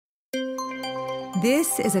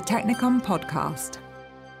This is a Technicom podcast.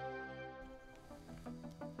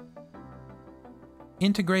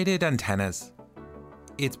 Integrated antennas.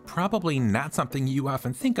 It's probably not something you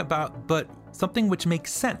often think about, but something which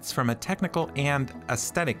makes sense from a technical and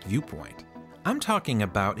aesthetic viewpoint. I'm talking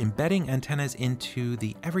about embedding antennas into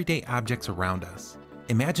the everyday objects around us.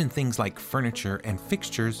 Imagine things like furniture and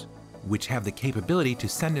fixtures which have the capability to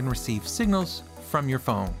send and receive signals from your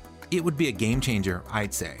phone. It would be a game changer,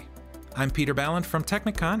 I'd say. I'm Peter Ballant from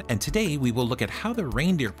Technicon, and today we will look at how the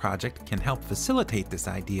Reindeer project can help facilitate this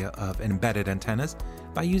idea of embedded antennas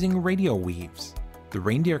by using radio weaves. The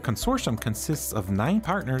Reindeer Consortium consists of 9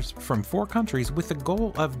 partners from 4 countries with the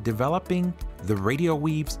goal of developing the Radio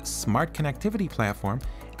Weaves smart connectivity platform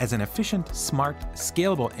as an efficient, smart,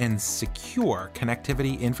 scalable, and secure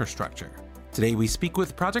connectivity infrastructure. Today we speak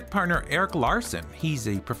with project partner Erik Larsson. He's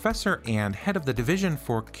a professor and head of the Division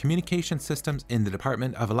for Communication Systems in the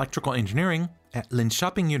Department of Electrical Engineering at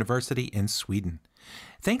Linköping University in Sweden.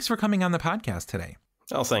 Thanks for coming on the podcast today.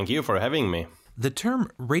 Well, thank you for having me. The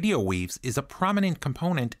term radio weaves is a prominent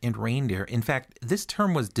component in Reindeer. In fact, this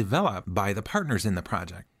term was developed by the partners in the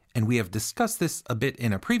project, and we have discussed this a bit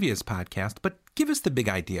in a previous podcast, but give us the big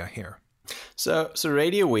idea here. So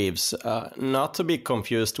radio weaves, not to be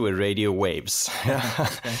confused with radio waves.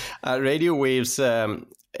 Radio weaves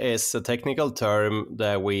is a technical term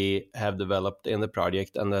that we have developed in the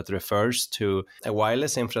project, and that refers to a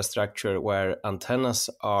wireless infrastructure where antennas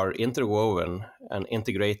are interwoven and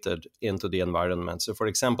integrated into the environment. So, for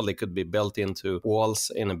example, they could be built into walls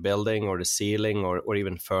in a building or the ceiling or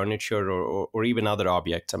even furniture or even other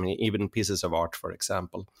objects. I mean, even pieces of art, for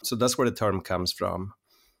example. So that's where the term comes from.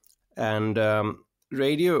 And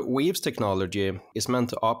radio weaves technology is meant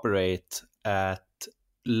to operate at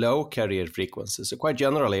low carrier frequencies. So quite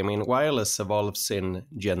generally, I mean, wireless evolves in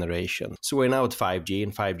generation. So we're now at 5G,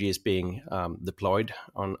 and 5G is being deployed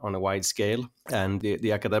on a wide scale. And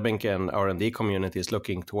the academic and R&D community is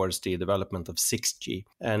looking towards the development of 6G.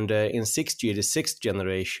 And in 6G, the 6th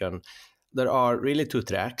generation, there are really 2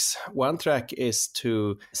 tracks. One track is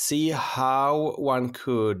to see how one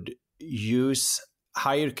could use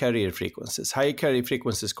higher carrier frequencies. Higher carrier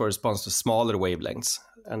frequencies corresponds to smaller wavelengths.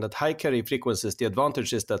 And at high carrier frequencies, the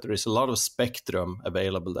advantage is that there is a lot of spectrum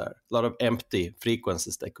available there, a lot of empty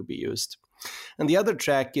frequencies that could be used. And the other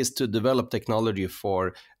track is to develop technology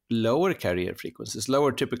for lower carrier frequencies.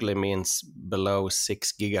 Lower typically means below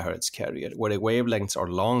 6 gigahertz carrier, where the wavelengths are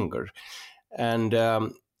longer. And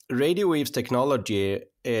radio waves technology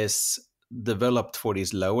is developed for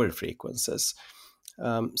these lower frequencies.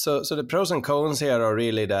 So the pros and cons here are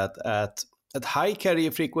really that at high carrier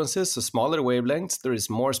frequencies, so smaller wavelengths, there is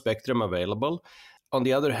more spectrum available. On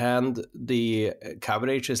the other hand, the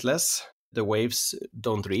coverage is less. The waves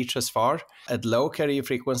don't reach as far. At low carrier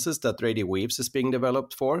frequencies that radio waves is being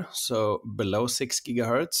developed for, so below 6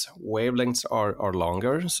 gigahertz, wavelengths are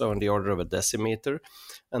longer, so in the order of a decimeter,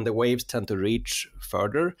 and the waves tend to reach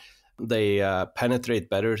further. They penetrate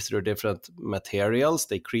better through different materials.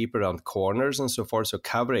 They creep around corners and so forth. So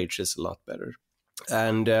coverage is a lot better.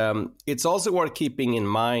 And it's also worth keeping in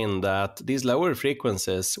mind that these lower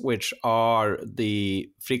frequencies, which are the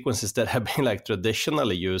frequencies that have been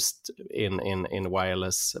traditionally used in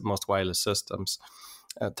wireless, most wireless systems,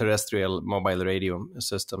 terrestrial mobile radio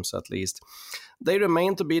systems at least, they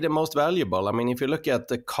remain to be the most valuable. I mean, if you look at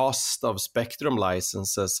the cost of spectrum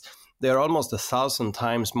licenses, they're almost 1,000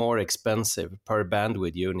 times more expensive per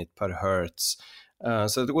bandwidth unit per hertz.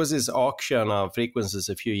 So there was this auction of frequencies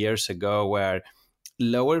a few years ago where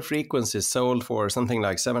lower frequencies sold for something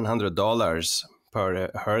like $700 per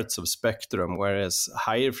hertz of spectrum, whereas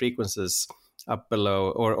higher frequencies up below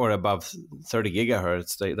or above 30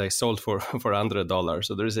 gigahertz, they sold for $100.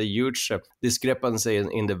 So there is a huge discrepancy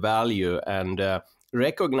in the value, and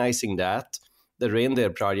recognizing that, the Reindeer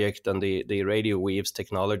project and the radio weaves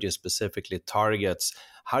technology specifically targets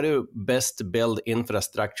how to best build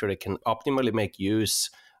infrastructure that can optimally make use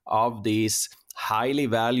of these highly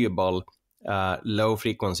valuable low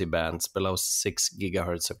frequency bands below 6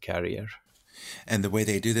 gigahertz of carrier. And the way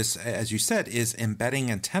they do this, as you said, is embedding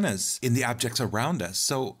antennas in the objects around us.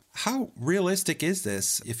 So how realistic is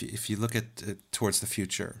this if you look at towards the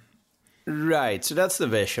future? Right. So that's the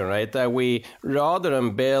vision, right? That we, rather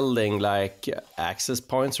than building access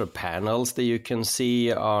points or panels that you can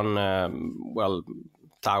see on,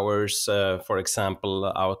 towers, for example,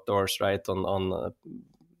 outdoors, right, on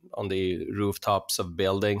the rooftops of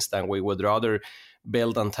buildings, then we would rather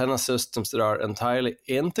build antenna systems that are entirely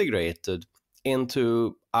integrated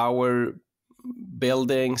into our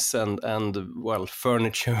buildings and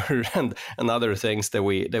furniture and other things that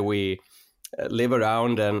we live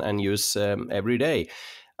around and use every day.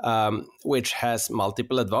 Which has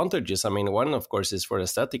multiple advantages. I mean, one, of course, is for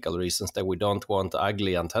aesthetical reasons, that we don't want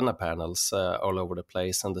ugly antenna panels all over the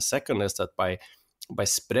place. And the second is that by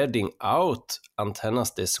spreading out antennas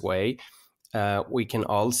this way, we can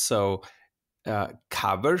also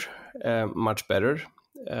cover much better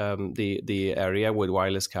the area with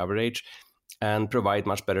wireless coverage, and provide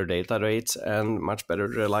much better data rates and much better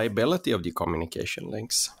reliability of the communication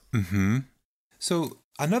links. Mm-hmm. So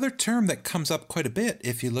another term that comes up quite a bit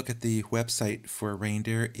if you look at the website for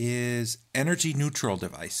Reindeer is energy neutral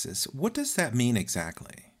devices. What does that mean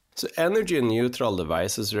exactly? So energy neutral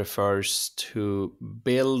devices refers to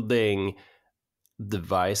building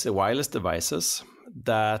wireless devices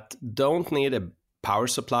that don't need a power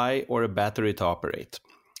supply or a battery to operate,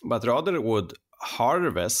 but rather would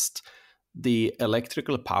harvest the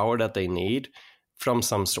electrical power that they need from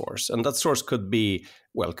some source. And that source could be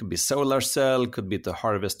solar cell, could be to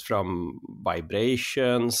harvest from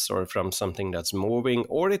vibrations or from something that's moving,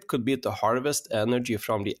 or it could be to harvest energy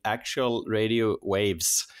from the actual radio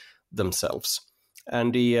waves themselves.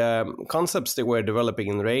 And the concepts that we're developing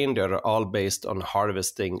in Reindeer are all based on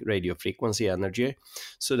harvesting radio frequency energy,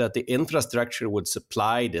 so that the infrastructure would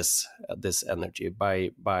supply this energy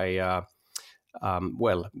by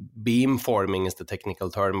beamforming is the technical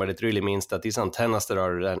term, but it really means that these antennas that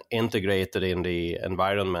are then integrated in the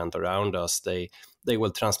environment around us, they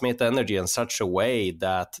will transmit energy in such a way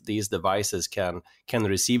that these devices can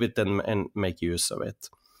receive it and make use of it.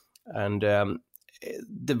 And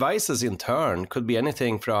devices in turn could be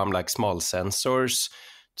anything from like small sensors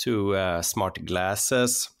to smart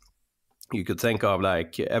glasses. You could think of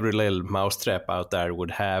like every little mousetrap out there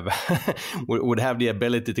would have would have the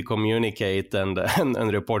ability to communicate and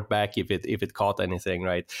report back if it caught anything,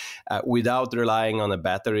 right? Without relying on a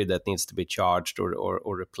battery that needs to be charged or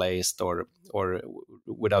replaced, or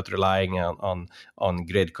without relying on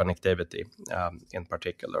grid connectivity in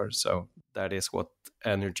particular. So that is what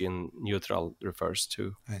energy neutral refers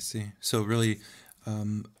to. I see. So really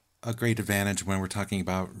a great advantage when we're talking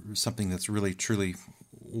about something that's really truly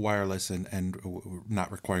wireless and not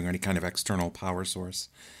requiring any kind of external power source.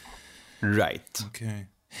 Right. Okay.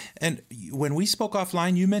 And when we spoke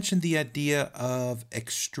offline, you mentioned the idea of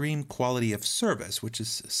extreme quality of service, which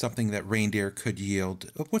is something that Reindeer could yield.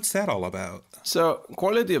 What's that all about? So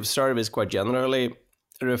quality of service quite generally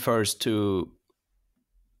refers to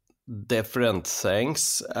different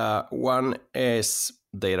things. One is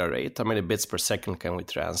data rate. How many bits per second can we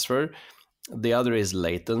transfer? The other is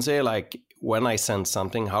latency, like when I send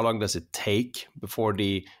something, how long does it take before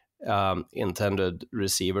the intended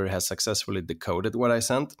receiver has successfully decoded what I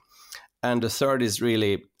sent? And the third is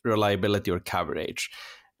really reliability or coverage.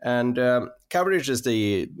 And coverage is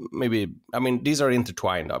these are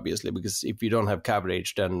intertwined, obviously, because if you don't have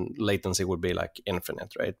coverage, then latency would be like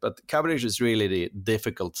infinite, right? But coverage is really the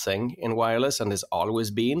difficult thing in wireless, and has always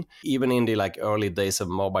been. Even in the like early days of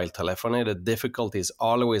mobile telephony, the difficulty is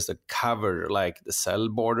always to cover like the cell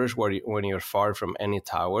borders when you're far from any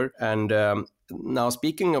tower. And now,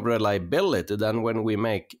 speaking of reliability, then when we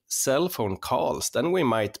make cell phone calls, then we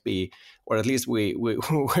might be, or at least we've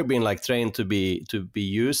been like trained to be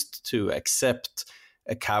used to accept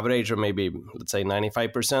a coverage of maybe, let's say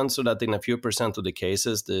 95%, so that in a few percent of the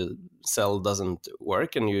cases the cell doesn't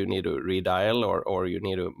work and you need to redial or you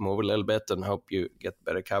need to move a little bit and hope you get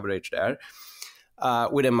better coverage there.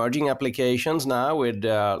 With emerging applications now, with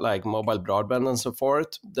like mobile broadband and so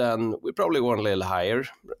forth, then we probably want a little higher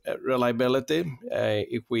reliability.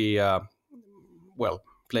 If we,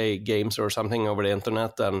 play games or something over the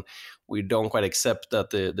internet, and we don't quite accept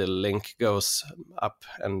that the link goes up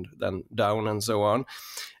and then down and so on.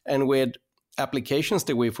 And with applications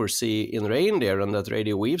that we foresee in Reindeer and that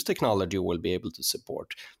RadioWeave's technology will be able to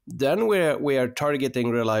support, then we are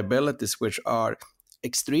targeting reliabilities which are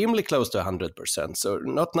extremely close to 100%. So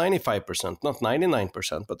not 95%, not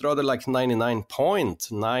 99%, but rather like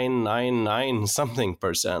 99.999 something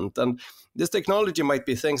percent. And this technology might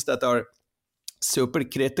be things that are super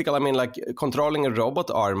critical. I mean, like controlling a robot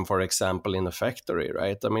arm, for example, in a factory,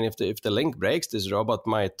 right? I mean, if the link breaks, this robot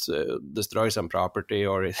might destroy some property,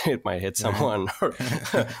 or it might hit someone,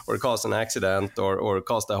 or cause an accident, or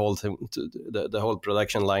cause the whole thing the whole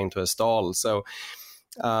production line to stall. So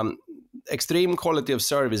extreme quality of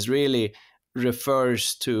service really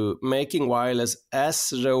refers to making wireless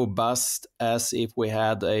as robust as if we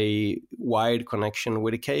had a wired connection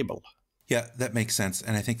with a cable. Yeah, that makes sense.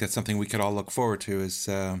 And I think that's something we could all look forward to, is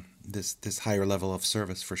this higher level of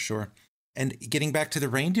service for sure. And getting back to the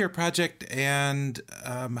Reindeer project and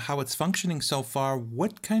how it's functioning so far,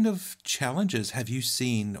 what kind of challenges have you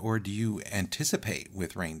seen or do you anticipate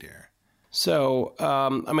with Reindeer? So,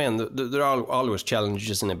 there are always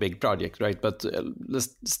challenges in a big project, right? But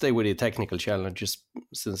let's stay with the technical challenges,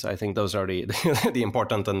 since I think those are the, the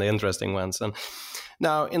important and the interesting ones. And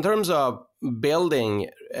now, in terms of building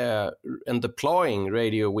and deploying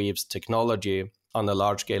RadioWeave's technology on a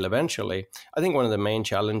large scale eventually, I think one of the main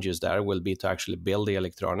challenges there will be to actually build the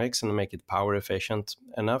electronics and make it power efficient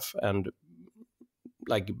enough, and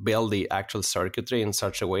build the actual circuitry in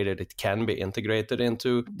such a way that it can be integrated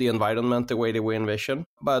into the environment the way that we envision.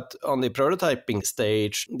 But on the prototyping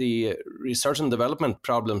stage, the research and development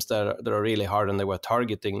problems that are really hard and that we're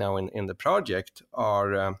targeting now in the project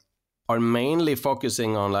are mainly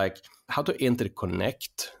focusing on how to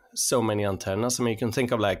interconnect so many antennas. I mean, you can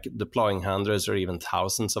think of deploying hundreds or even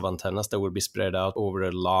thousands of antennas that would be spread out over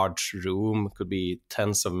a large room, could be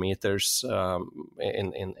tens of meters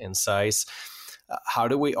in size. How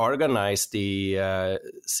do we organize the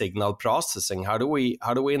signal processing? How do we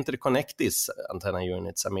interconnect these antenna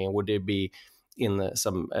units? I mean, would they be in a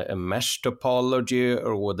mesh topology,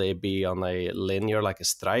 or would they be on a linear, like a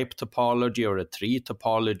stripe topology or a tree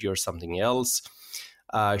topology or something else?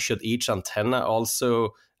 Should each antenna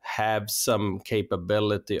also have some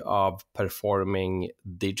capability of performing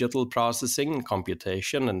digital processing and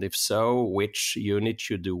computation? And if so, which unit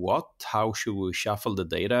should do what? How should we shuffle the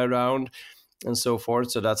data around? And so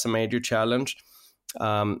forth. So that's a major challenge.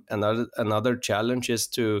 Another challenge is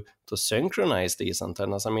to synchronize these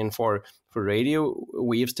antennas. I mean, for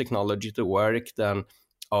RadioWeave's technology to work, then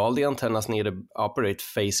all the antennas need to operate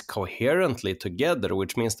phase coherently together,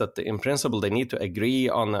 which means that in principle they need to agree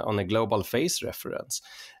on a global phase reference,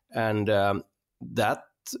 and that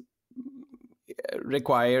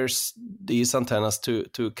requires these antennas to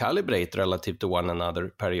calibrate relative to one another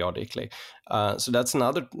periodically. So that's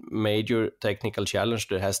another major technical challenge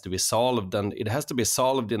that has to be solved, and it has to be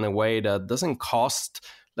solved in a way that doesn't cost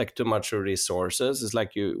too much resources. It's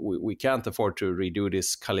we can't afford to redo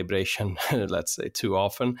this calibration, let's say, too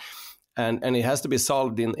often. And it has to be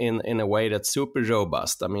solved in a way that's super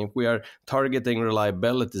robust. I mean, if we are targeting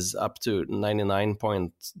reliabilities up to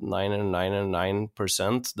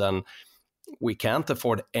 99.999%, then we can't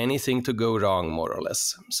afford anything to go wrong, more or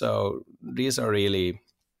less. So these are really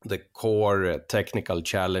the core technical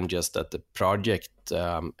challenges that the project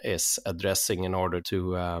is addressing in order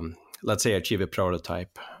to, let's say, achieve a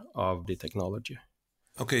prototype of the technology.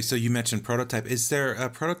 Okay, so you mentioned prototype. Is there a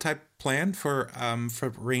prototype planned for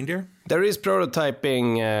Reindeer? There is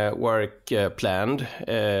prototyping work planned,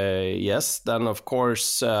 yes. Then, of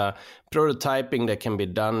course, prototyping that can be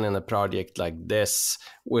done in a project like this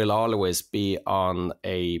will always be on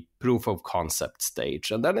a proof of concept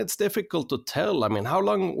stage. And then it's difficult to tell. I mean, how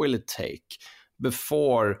long will it take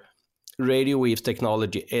before RadioWeave's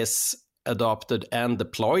technology is adopted and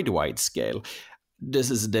deployed wide scale?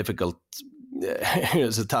 This is difficult.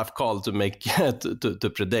 It's a tough call to make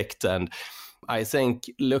to predict, and I think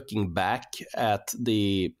looking back at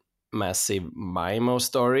the Massive MIMO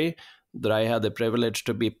story that I had the privilege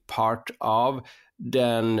to be part of,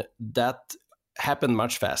 then that happened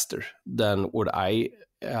much faster than what I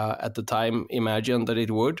at the time imagined that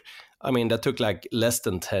it would. I mean, that took less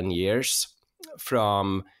than 10 years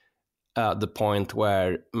from the point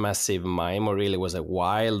where Massive MIMO really was a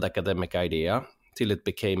wild academic idea, till it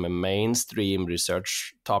became a mainstream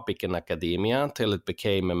research topic in academia, till it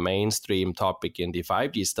became a mainstream topic in the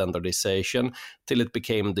 5G standardization, till it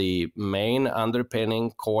became the main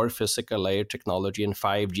underpinning core physical layer technology in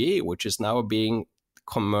 5G, which is now being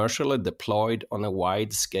commercially deployed on a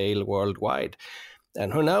wide scale worldwide.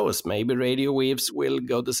 And who knows, maybe RadioWeaves will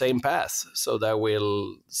go the same path, so that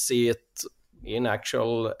we'll see it in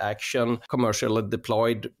actual action, commercially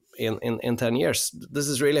deployed in 10 years. This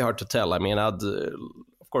is really hard to tell. I mean, I'd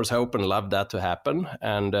of course hope and love that to happen,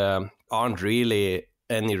 and aren't really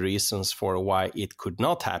any reasons for why it could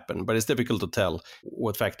not happen, but it's difficult to tell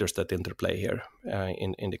what factors that interplay here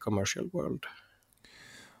in the commercial world.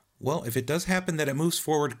 Well, if it does happen that it moves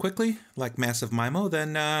forward quickly, like Massive MIMO,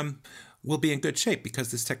 then we'll be in good shape,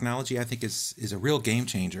 because this technology, I think, is a real game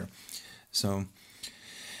changer. So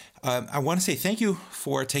I want to say thank you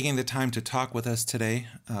for taking the time to talk with us today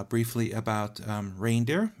briefly about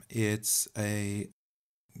Reindeer. It's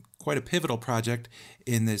quite a pivotal project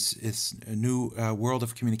in this new world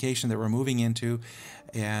of communication that we're moving into,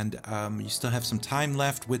 and you still have some time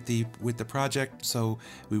left with the project. So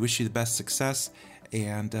we wish you the best success.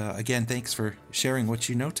 And again, thanks for sharing what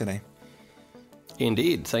you know today.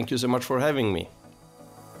 Indeed. Thank you so much for having me.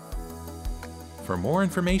 For more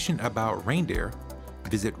information about Reindeer,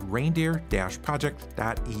 visit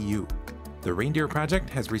reindeer-project.eu. The Reindeer Project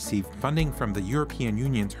has received funding from the European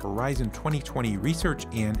Union's Horizon 2020 Research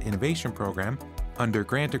and Innovation Program under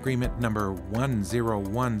Grant Agreement number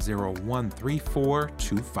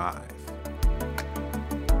 101013425.